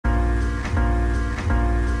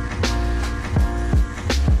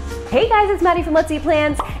Hey guys, it's Maddie from Let's Eat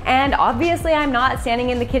Plants, and obviously I'm not standing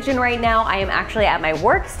in the kitchen right now. I am actually at my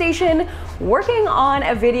workstation working on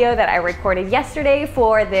a video that I recorded yesterday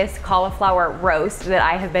for this cauliflower roast that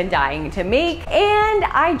I have been dying to make, and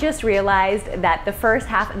I just realized that the first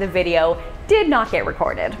half of the video did not get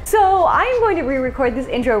recorded. So I'm going to re-record this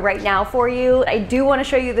intro right now for you. I do want to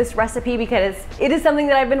show you this recipe because it is something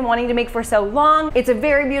that I've been wanting to make for so long. It's a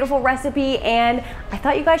very beautiful recipe and I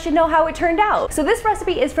thought you guys should know how it turned out. So this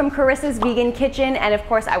recipe is from Carissa's Vegan Kitchen, and of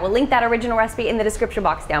course I will link that original recipe in the description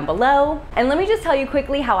box down below. And let me just tell you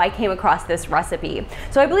quickly how I came across this recipe.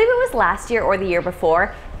 So I believe it was last year or the year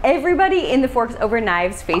before. Everybody in the Forks Over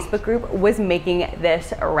Knives Facebook group was making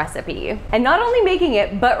this recipe. And not only making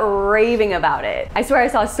it, but raving about it. I swear I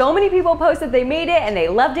saw so many people post that they made it and they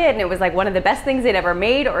loved it and it was like one of the best things they'd ever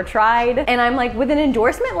made or tried. And I'm like, with an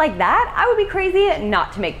endorsement like that, I would be crazy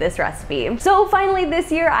not to make this recipe. So finally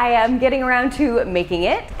this year I am getting around to making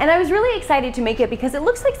it. And I was really excited to make it because it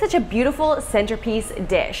looks like such a beautiful centerpiece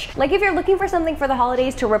dish. Like if you're looking for something for the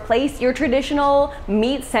holidays to replace your traditional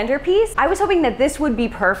meat centerpiece, I was hoping that this would be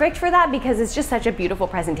perfect for that because it's just such a beautiful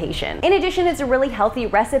presentation. In addition, it's a really healthy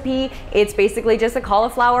recipe. It's basically just a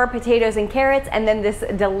cauliflower, potatoes, and carrots, and then this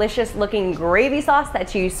delicious looking gravy sauce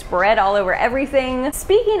that you spread all over everything.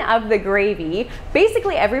 Speaking of the gravy,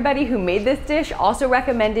 basically everybody who made this dish also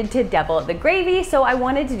recommended to double the gravy, so I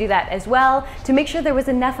wanted to do that as well to make sure there was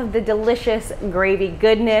enough of the delicious gravy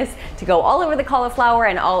goodness to go all over the cauliflower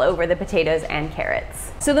and all over the potatoes and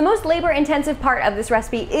carrots. So the most labor-intensive part of this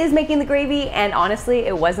recipe is making the gravy, and honestly,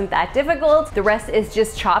 it wasn't that difficult. The rest is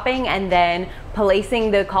just chopping and then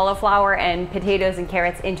placing the cauliflower and potatoes and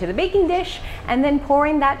carrots into the baking dish and then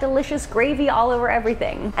pouring that delicious gravy all over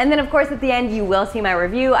everything. And then of course at the end you will see my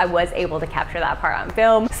review. I was able to capture that part on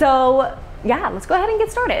film. So yeah, let's go ahead and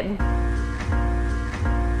get started.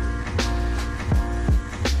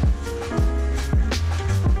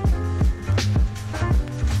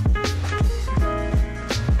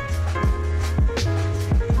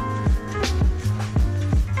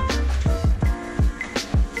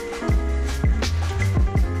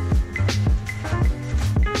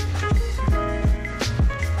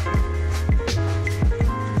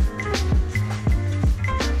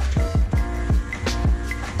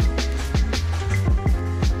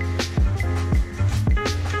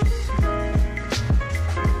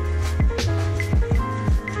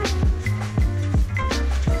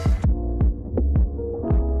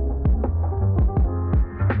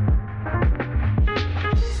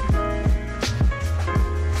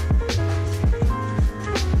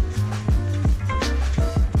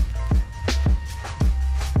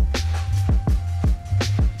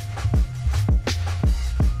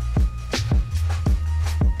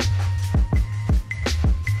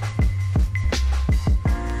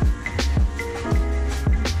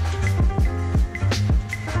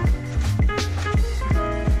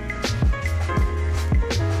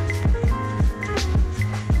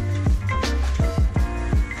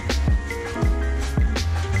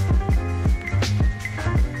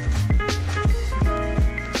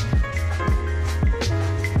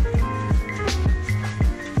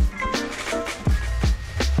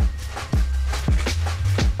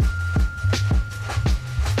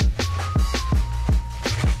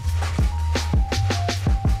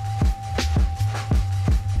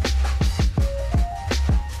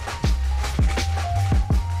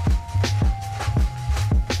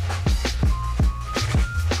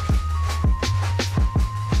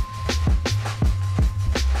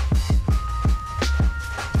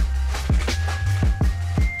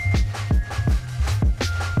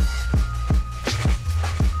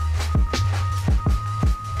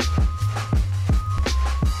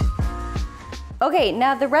 Okay,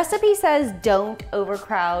 now the recipe says don't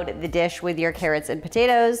overcrowd the dish with your carrots and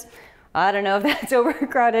potatoes. I don't know if that's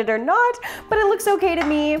overcrowded or not, but it looks okay to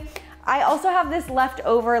me. I also have this left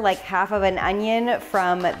over, like half of an onion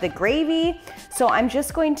from the gravy. So I'm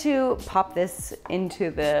just going to pop this into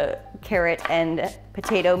the carrot and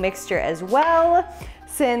potato mixture as well,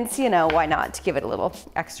 since, you know, why not, to give it a little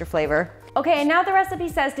extra flavor. Okay, and now the recipe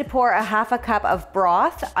says to pour a half a cup of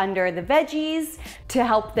broth under the veggies to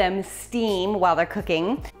help them steam while they're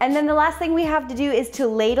cooking. And then the last thing we have to do is to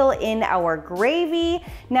ladle in our gravy.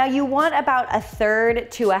 Now you want about 1/3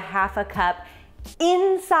 to a half a cup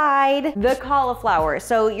inside the cauliflower.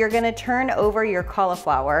 So you're gonna turn over your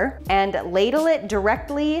cauliflower and ladle it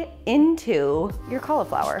directly into your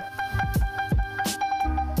cauliflower.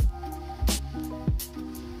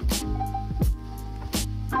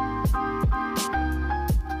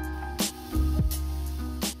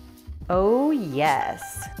 Oh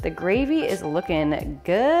yes. The gravy is looking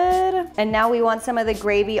good. And now we want some of the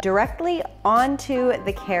gravy directly onto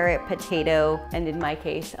the carrot, potato, and in my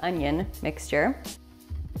case, onion mixture.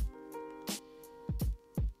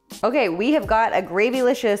 Okay, we have got a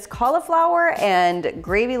gravy-licious cauliflower and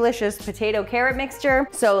gravy-licious potato carrot mixture.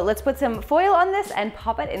 So let's put some foil on this and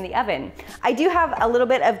pop it in the oven. I do have a little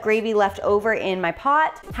bit of gravy left over in my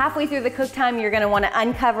pot. Halfway through the cook time, you're gonna wanna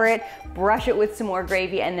uncover it, brush it with some more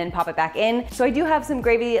gravy, and then pop it back in. So I do have some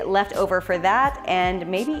gravy left over for that, and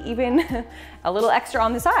maybe even a little extra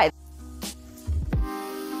on the side.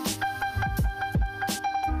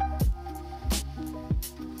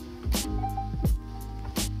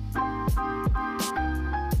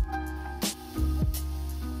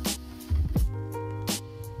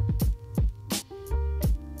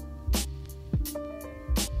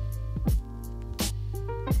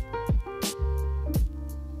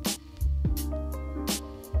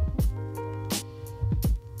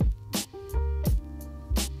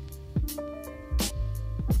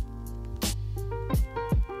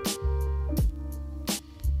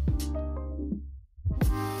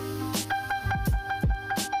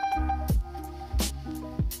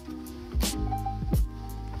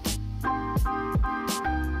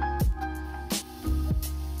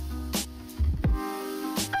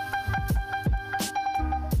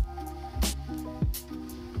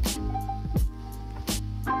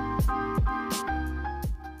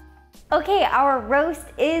 Okay, our roast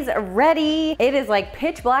is ready. It is like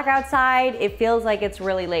pitch black outside. It feels like it's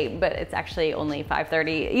really late, but it's actually only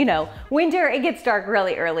 5:30. You know, winter, it gets dark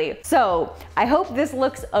really early. So I hope this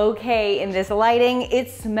looks okay in this lighting.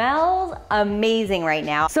 It smells amazing right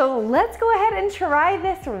now. So let's go ahead and try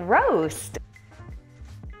this roast.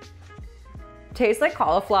 Tastes like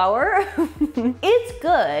cauliflower. It's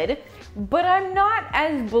good, but I'm not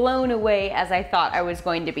as blown away as I thought I was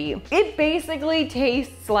going to be. It basically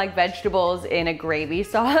tastes like vegetables in a gravy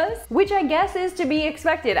sauce, which I guess is to be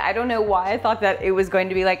expected. I don't know why I thought that it was going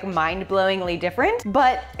to be like mind-blowingly different,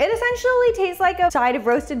 but it essentially tastes like a side of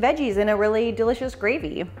roasted veggies in a really delicious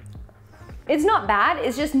gravy. It's not bad,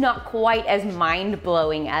 it's just not quite as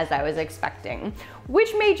mind-blowing as I was expecting,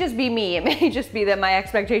 which may just be me. It may just be that my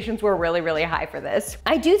expectations were really, really high for this.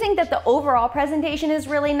 I do think that the overall presentation is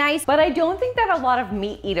really nice, but I don't think that a lot of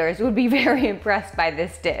meat eaters would be very impressed by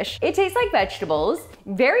this dish. It tastes like vegetables,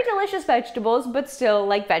 very delicious vegetables, but still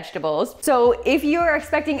like vegetables. So if you're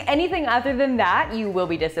expecting anything other than that, you will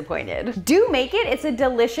be disappointed. Do make it, it's a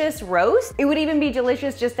delicious roast. It would even be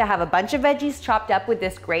delicious just to have a bunch of veggies chopped up with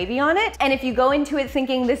this gravy on it. And if you go into it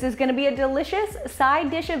thinking this is gonna be a delicious side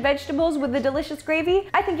dish of vegetables with a delicious gravy,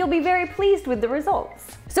 I think you'll be very pleased with the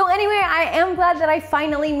results. So anyway, I am glad that I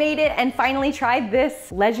finally made it and finally tried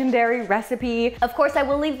this legendary recipe. Of course, I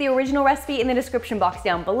will leave the original recipe in the description box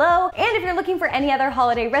down below. And if you're looking for any other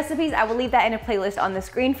holiday recipes, I will leave that in a playlist on the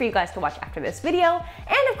screen for you guys to watch after this video.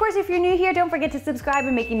 And of course, if you're new here, don't forget to subscribe.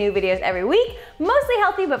 I'm making new videos every week, mostly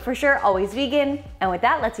healthy, but for sure, always vegan. And with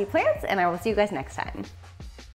that, let's eat plants, and I will see you guys next time.